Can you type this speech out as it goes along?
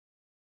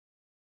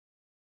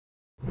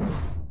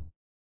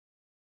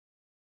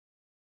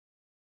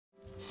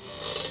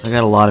I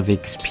got a lot of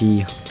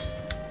XP.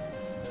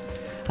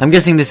 I'm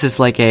guessing this is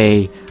like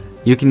a...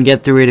 You can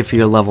get through it if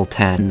you're level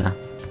 10.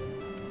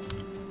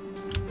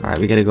 Alright,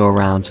 we gotta go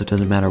around so it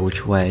doesn't matter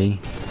which way.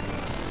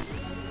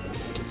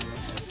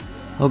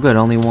 Oh good,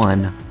 only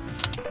one.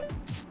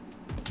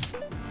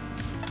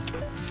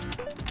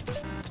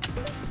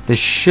 This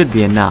should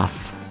be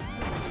enough.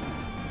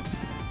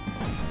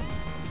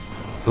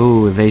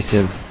 Ooh,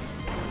 evasive.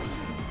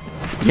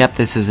 Yep,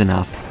 this is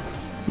enough.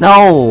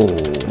 No!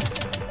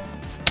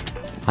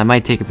 I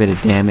might take a bit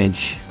of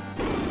damage.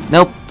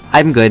 Nope,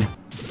 I'm good.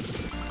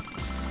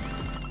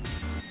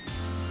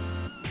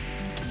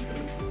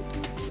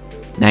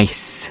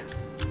 Nice.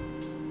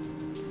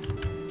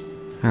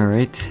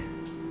 Alright.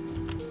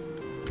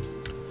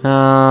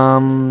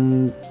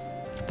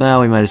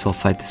 Well, we might as well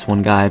fight this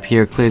one guy up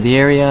here. Clear the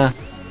area.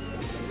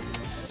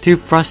 2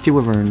 frosty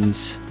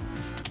wyverns.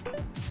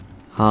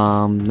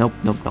 Nope.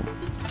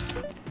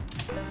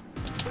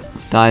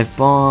 Dive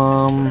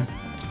bomb.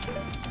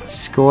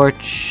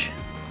 Scorch.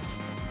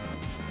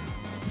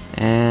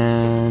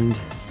 And...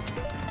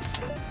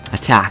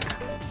 attack.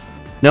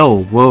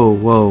 No,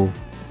 whoa.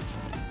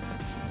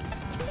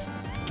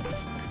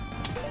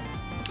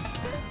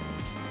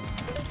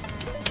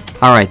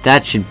 Alright,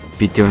 that should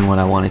be doing what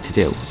I wanted to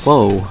do.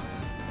 Whoa.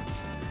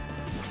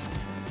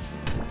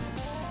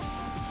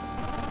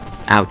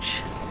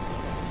 Ouch.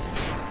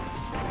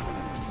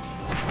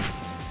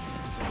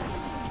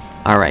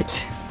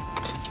 Alright.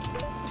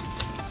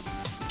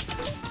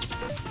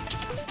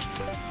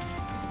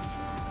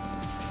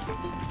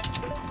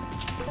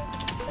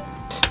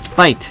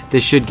 Fight!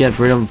 This should get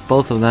rid of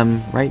both of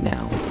them right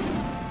now.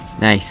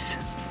 Nice.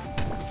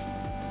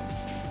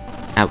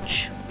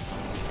 Ouch.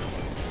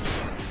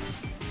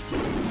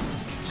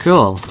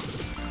 Cool.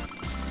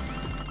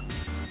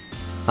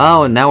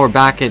 Oh, and now we're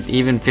back at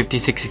even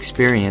 56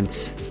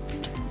 experience.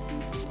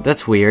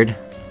 That's weird.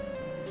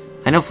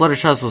 I know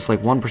Fluttershy's was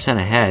like 1%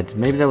 ahead.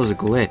 Maybe that was a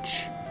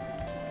glitch.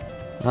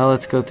 Well,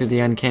 let's go through the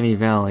Uncanny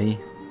Valley.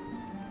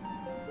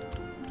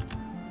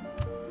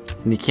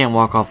 And you can't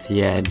walk off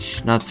the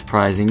edge. Not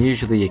surprising.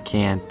 Usually you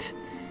can't.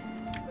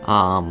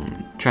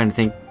 Trying to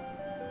think.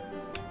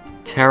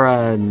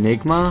 Terra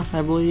Enigma,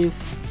 I believe.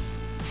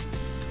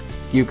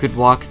 You could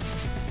walk...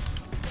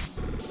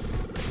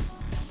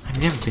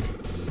 I've never been...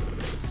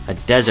 A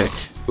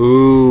desert.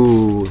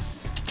 Ooh.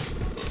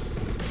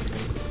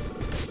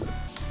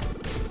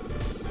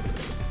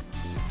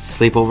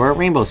 Sleep over at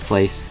Rainbow's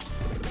place.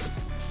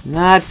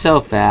 Not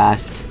so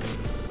fast.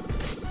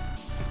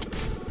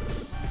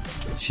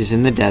 She's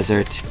in the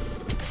desert.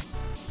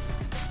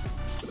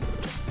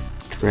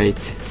 Great.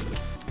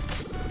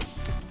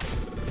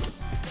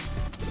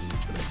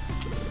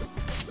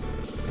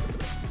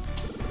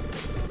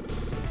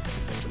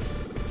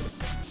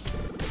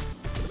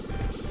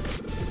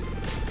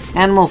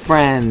 Animal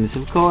friends,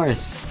 of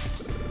course.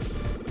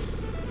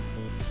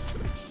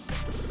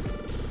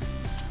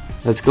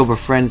 Let's go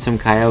befriend some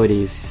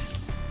coyotes.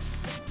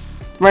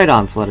 Right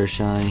on,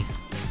 Fluttershy.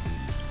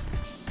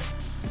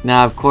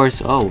 Now, of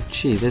course... Oh,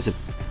 gee, there's a...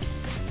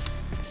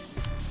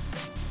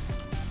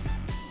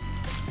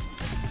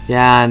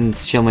 Yeah, and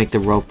she'll make the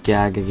rope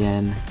gag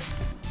again.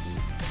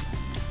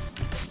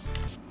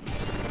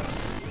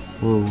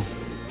 Whoa.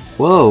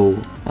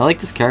 Whoa! I like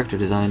this character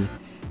design.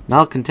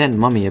 Malcontent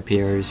Mummy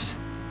appears.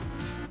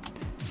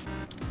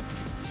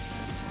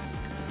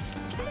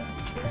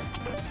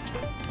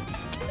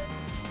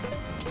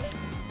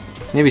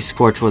 Maybe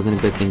Scorch wasn't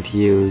a good thing to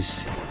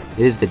use.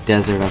 It is the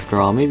desert after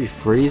all. Maybe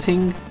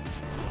freezing?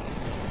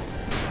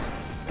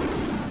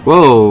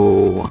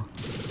 Whoa!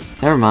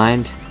 Never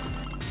mind.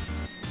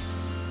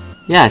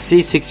 Yeah, see,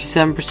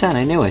 67%.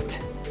 I knew it.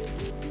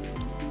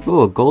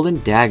 Ooh, a golden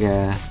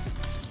dagger.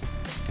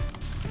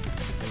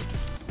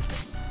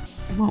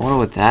 I wonder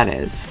what that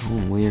is.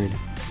 Oh, weird.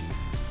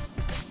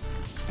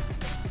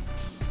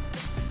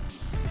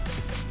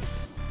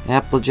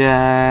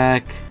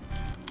 Applejack.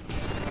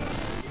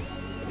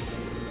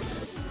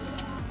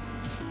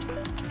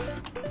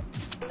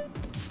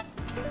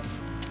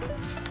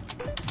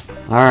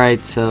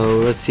 Alright, so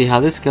let's see how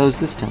this goes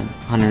this time.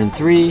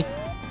 103.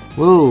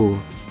 Whoa.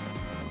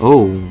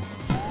 Oh.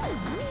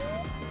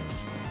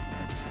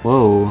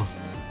 Whoa.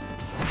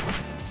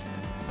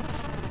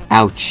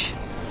 Ouch.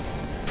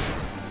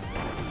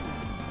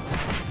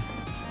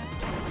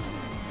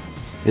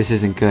 This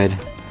isn't good.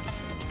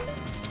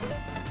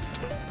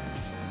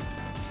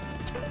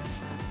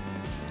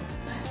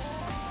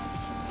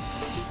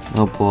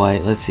 Oh boy,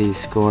 let's see,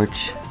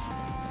 Scorch.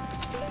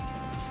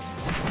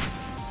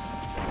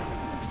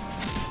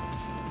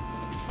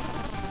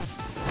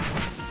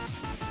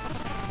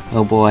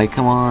 Oh boy,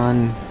 come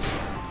on.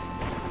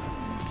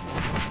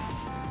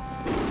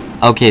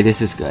 Okay,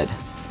 this is good.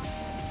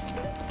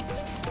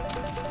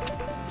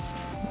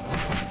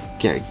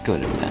 Get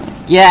good of that.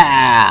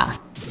 Yeah!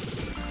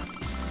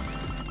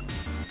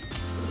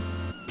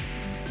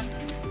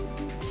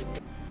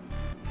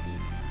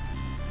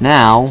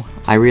 Now,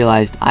 I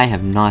realized I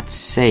have not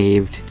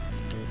saved.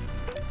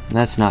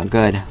 That's not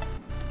good.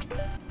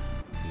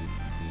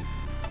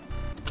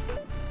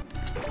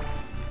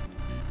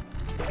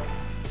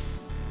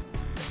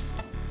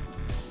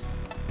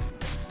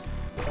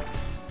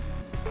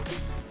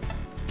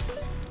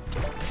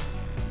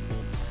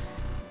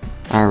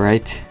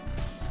 Alright.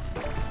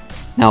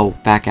 No,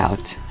 back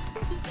out.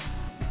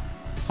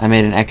 I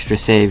made an extra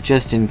save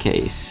just in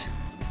case.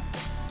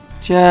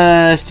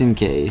 Just in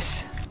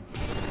case.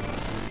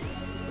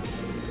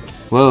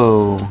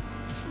 Whoa.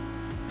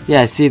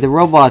 Yeah, see, the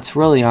robots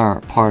really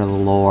aren't part of the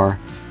lore.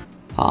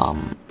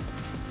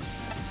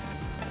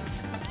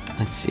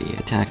 Let's see.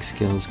 Attack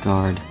skills,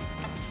 guard.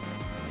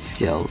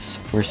 Skills.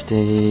 First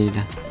aid.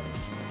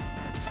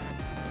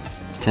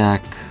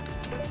 Attack.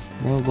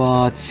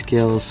 Robot.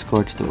 Skills.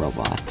 Scorch the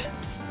robot.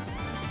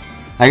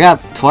 I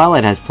got...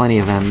 Twilight has plenty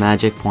of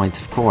magic points,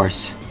 of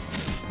course.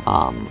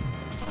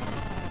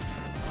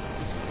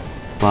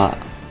 But...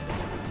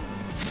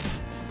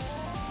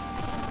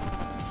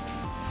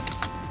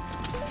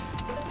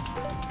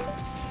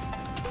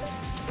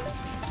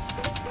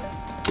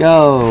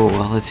 Go!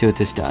 Let's see what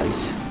this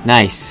does.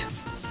 Nice.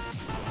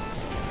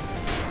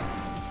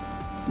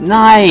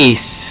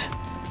 Nice!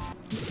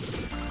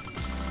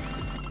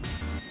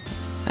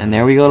 And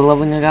there we go to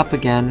leveling it up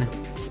again.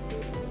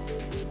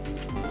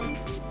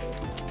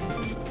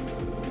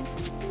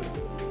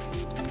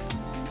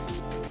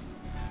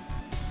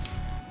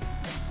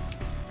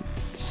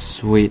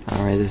 Sweet.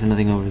 Alright, there's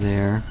nothing over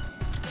there.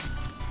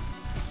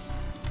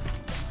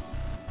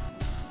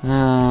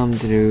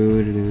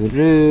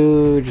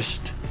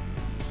 Just...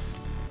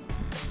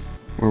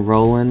 We're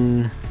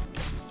rolling.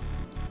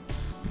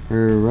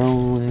 We're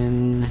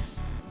rolling.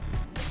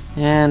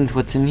 And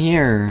what's in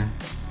here?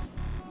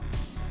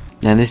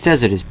 Now this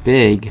desert is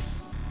big.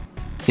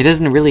 It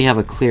doesn't really have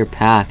a clear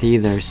path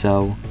either,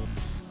 so...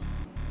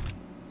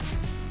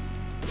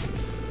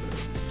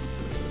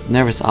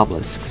 Nervous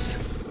obelisks.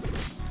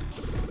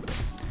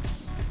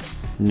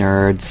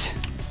 Nerds.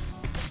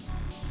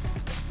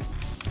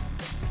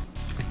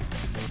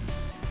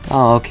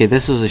 Oh, okay,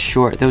 this was a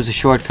there was a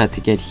shortcut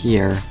to get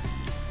here.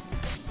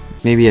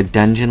 Maybe a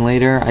dungeon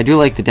later. I do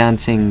like the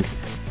dancing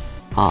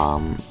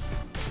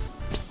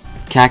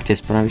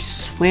cactus, but I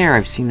swear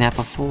I've seen that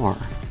before.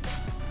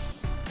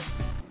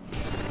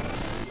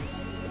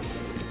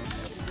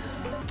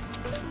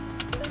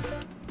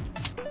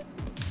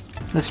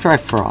 Let's try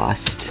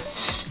frost.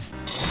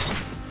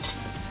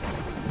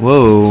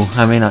 Whoa,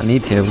 I may not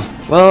need to.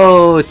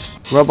 Whoa,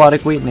 it's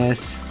robotic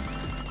weakness.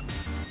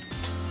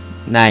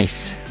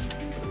 Nice.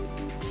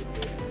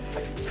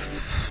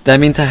 That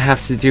means I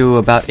have to do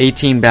about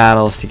 18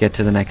 battles to get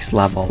to the next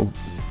level.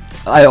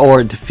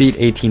 Or defeat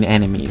 18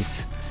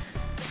 enemies.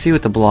 Let's see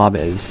what the blob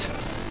is.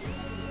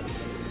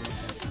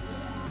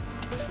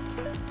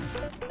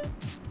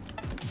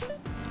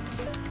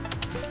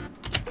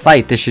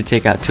 Fight, this should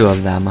take out 2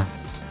 of them.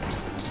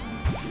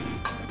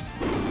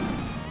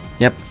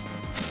 Yep.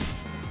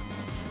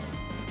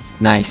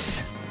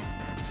 Nice.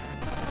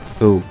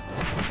 Ooh.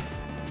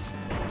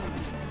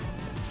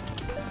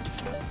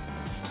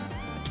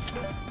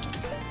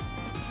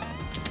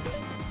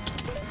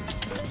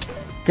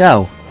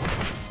 Go.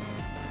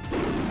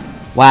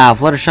 Wow,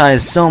 Fluttershy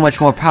is so much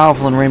more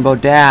powerful than Rainbow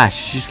Dash.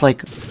 She's just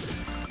like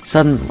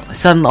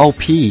sudden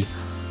OP.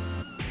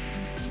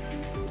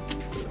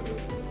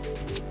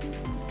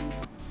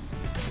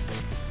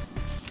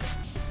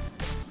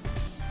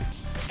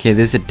 Okay,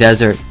 there's a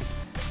desert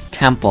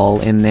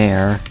temple in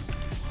there.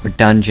 Or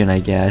dungeon, I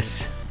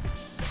guess.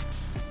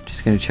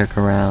 Just gonna check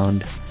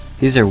around.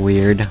 These are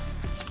weird.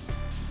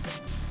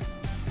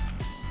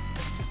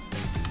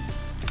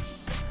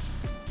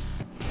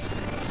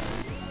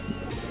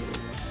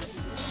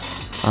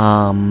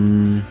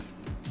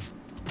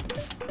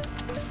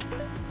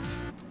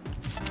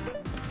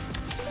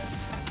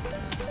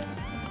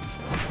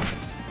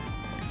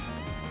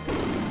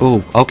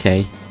 Ooh,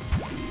 okay.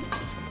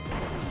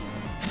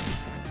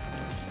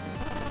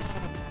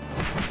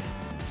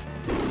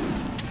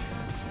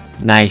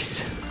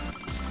 Nice.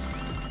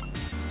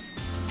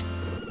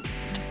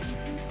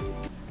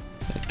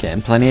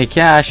 Getting plenty of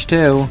cash,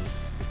 too.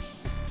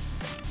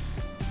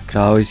 Could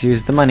always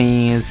use the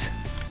monies.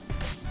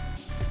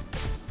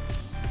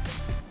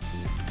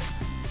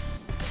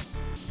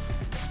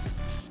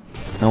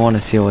 I want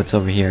to see what's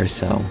over here,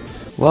 so...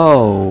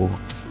 Whoa!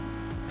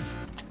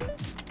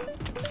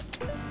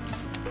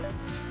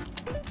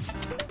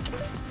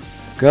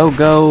 Go,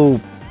 go!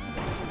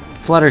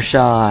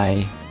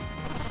 Fluttershy!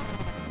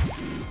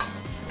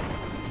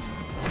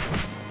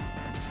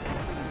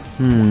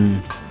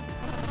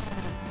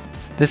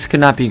 This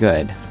could not be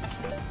good.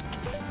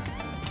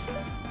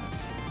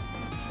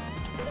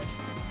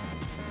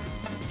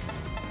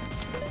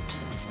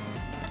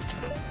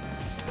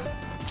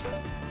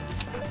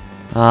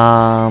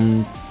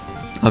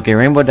 Okay,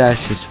 Rainbow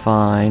Dash is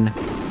fine.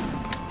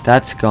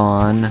 That's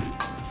gone.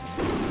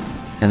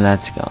 And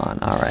that's gone.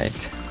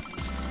 Alright.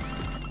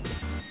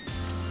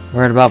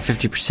 We're at about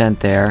 50%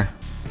 there.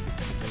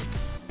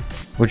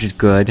 Which is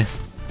good.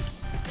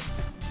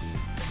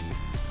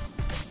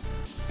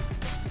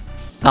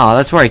 Oh,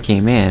 that's where I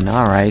came in.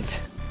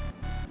 Alright.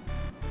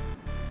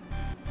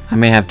 I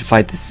may have to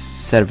fight this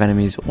set of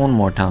enemies one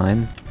more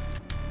time.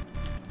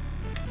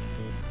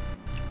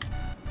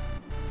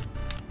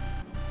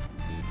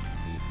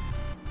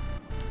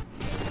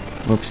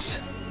 Whoops.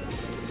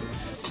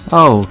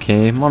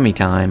 Okay, mummy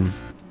time.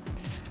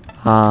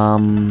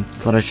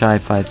 Fluttershy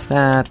fights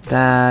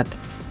that.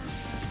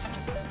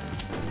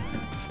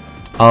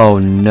 Oh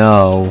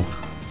no.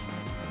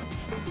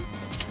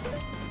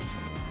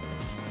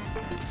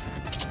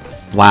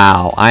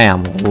 Wow, I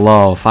am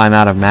low if I'm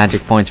out of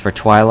magic points for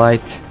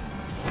Twilight.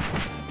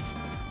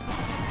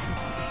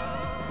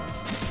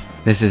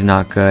 This is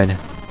not good.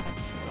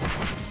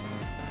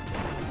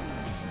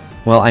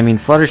 Well, I mean,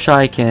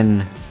 Fluttershy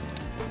can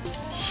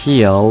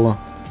heal.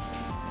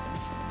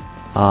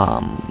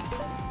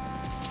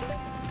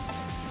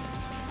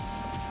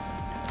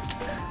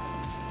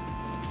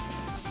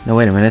 No,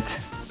 wait a minute.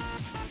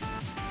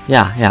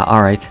 Yeah,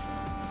 alright.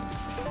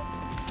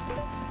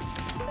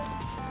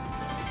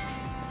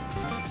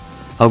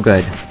 Oh,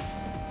 good.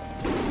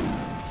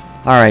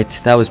 Alright,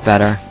 that was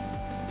better.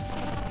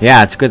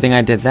 Yeah, it's a good thing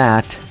I did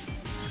that.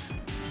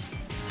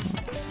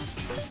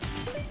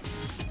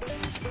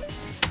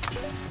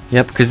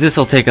 Yep, because this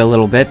will take a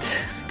little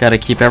bit. Gotta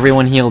keep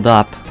everyone healed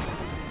up.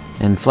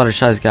 And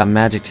Fluttershy's got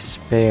magic to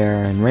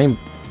spare, and Rain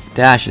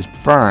Dash is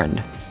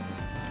burned.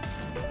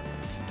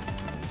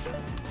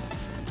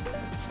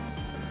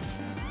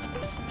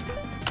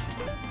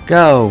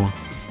 Go!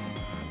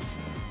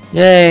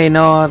 Yay,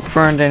 no, not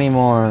burned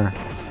anymore.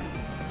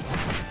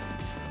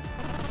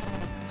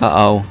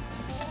 Uh-oh.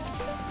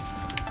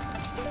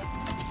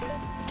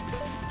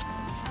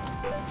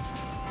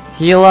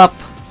 Heal up!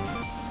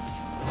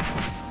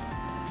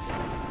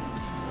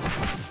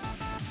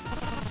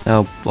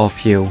 Oh,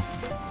 phew.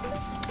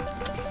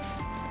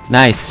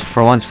 Nice,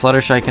 for once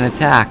Fluttershy can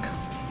attack.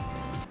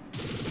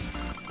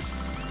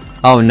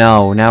 Oh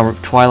no, now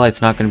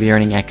Twilight's not going to be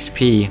earning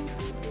XP.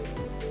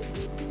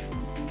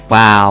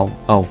 Wow.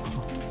 Oh.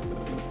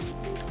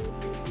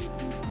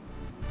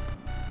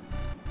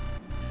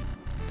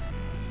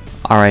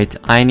 Alright,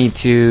 I need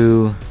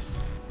to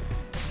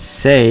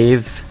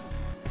save.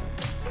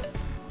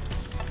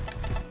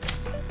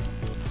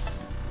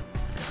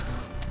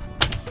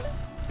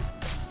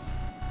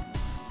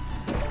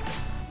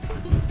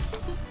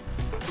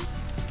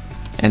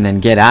 And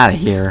then get out of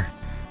here,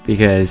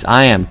 because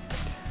I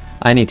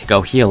need to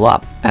go heal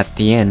up at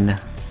the inn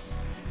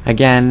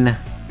again.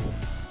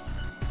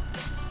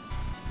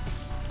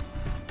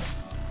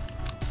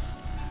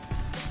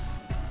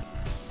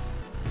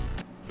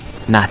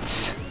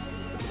 Nuts.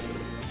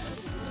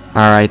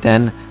 Alright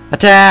then,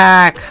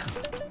 attack!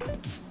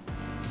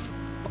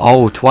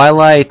 Oh,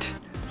 Twilight,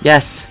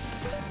 yes.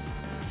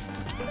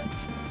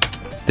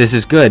 This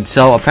is good.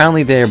 So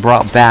apparently they're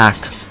brought back.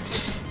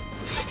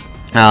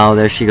 Oh,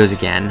 there she goes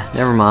again.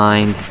 Never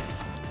mind.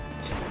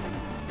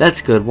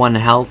 That's good. 1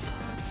 health.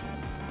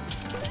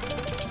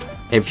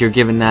 If you're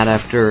given that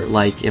after,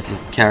 like, if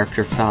a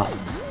character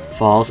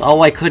falls. Oh,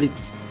 I could...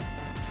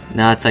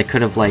 Nuts, I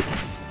could have, like,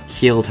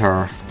 healed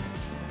her.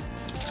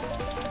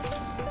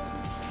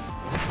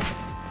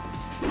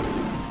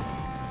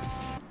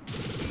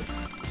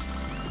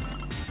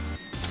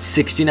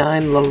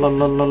 $69. Lol, lol,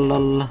 lol, lol,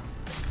 lol.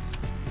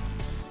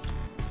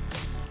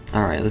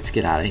 Alright, let's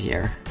get out of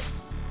here.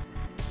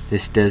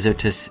 This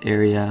desertous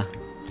area.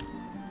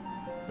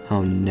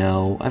 Oh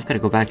no, I've got to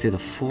go back through the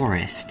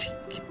forest.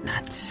 Get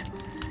nuts.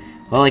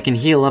 Well, I can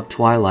heal up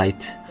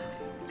Twilight.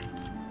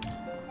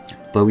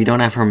 But we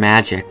don't have her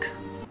magic.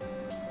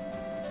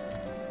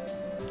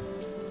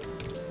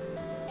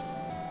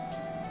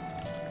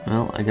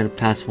 Well, I gotta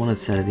pass one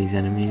set of these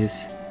enemies.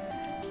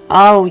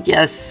 Oh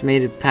yes,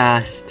 made it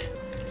past.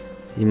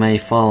 You may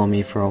follow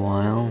me for a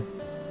while.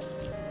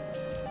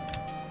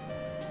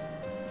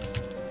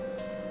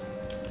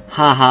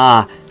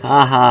 Haha,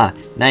 haha,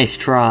 nice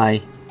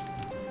try.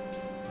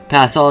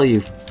 Pass all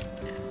you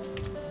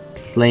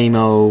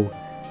lame-o,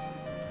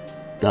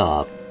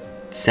 the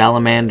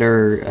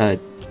salamander,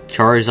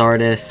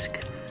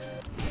 Charizardisk.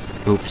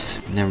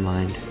 Oops, never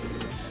mind.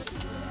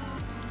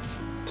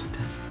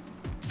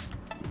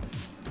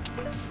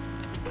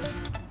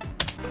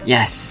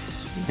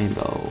 Yes,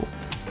 Rainbow.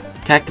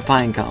 Attack the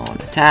pine cone.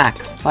 Attack,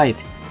 fight.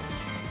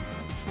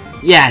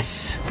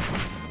 Yes!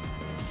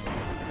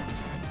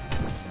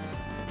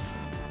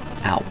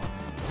 Ow.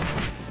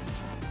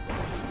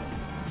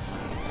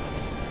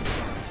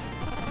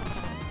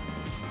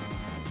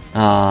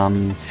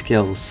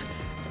 Skills.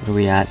 What are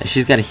we at?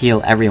 She's got to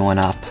heal everyone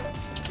up.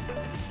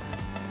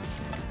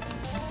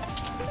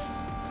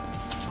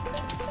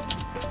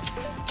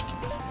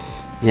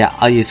 Yeah,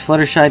 I'll use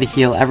Fluttershy to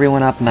heal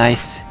everyone up,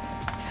 nice.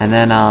 And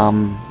then,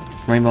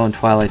 Rainbow and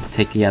Twilight to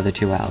take the other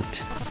two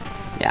out.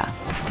 Yeah.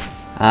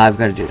 I've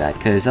got to do that,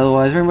 because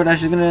otherwise Rainbow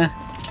Dash is gonna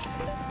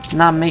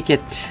not make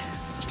it.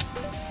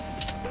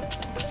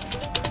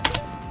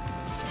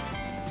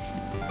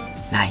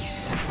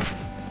 Nice.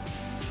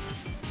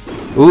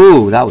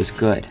 Ooh, that was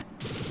good.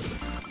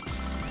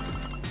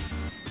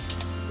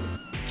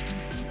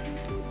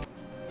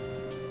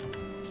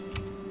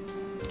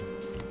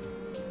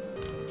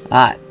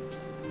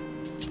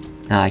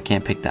 No, I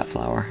can't pick that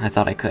flower. I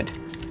thought I could.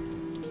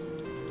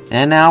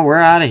 And now we're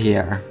out of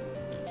here.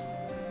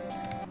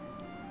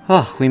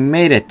 Oh, we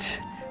made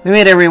it. We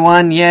made it,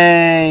 everyone.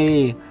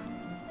 Yay!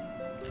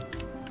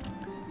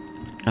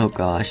 Oh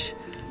gosh.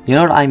 You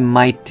know what I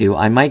might do?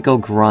 I might go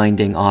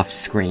grinding off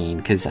screen,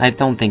 because I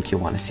don't think you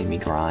want to see me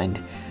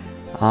grind.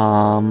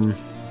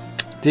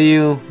 Do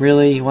you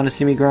really want to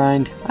see me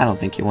grind? I don't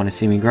think you want to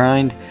see me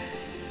grind.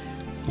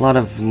 A lot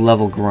of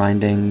level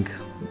grinding.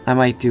 I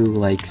might do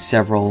like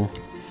several.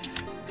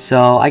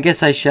 So I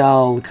guess I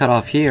shall cut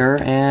off here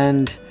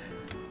and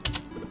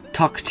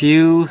talk to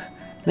you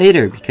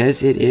later,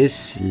 because it is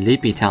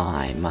sleepy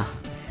time.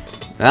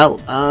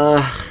 Well,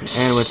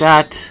 and with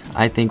that,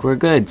 I think we're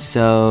good.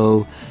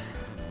 So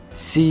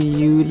see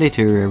you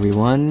later,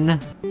 everyone.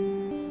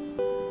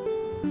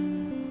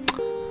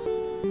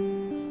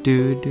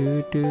 Do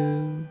do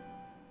do.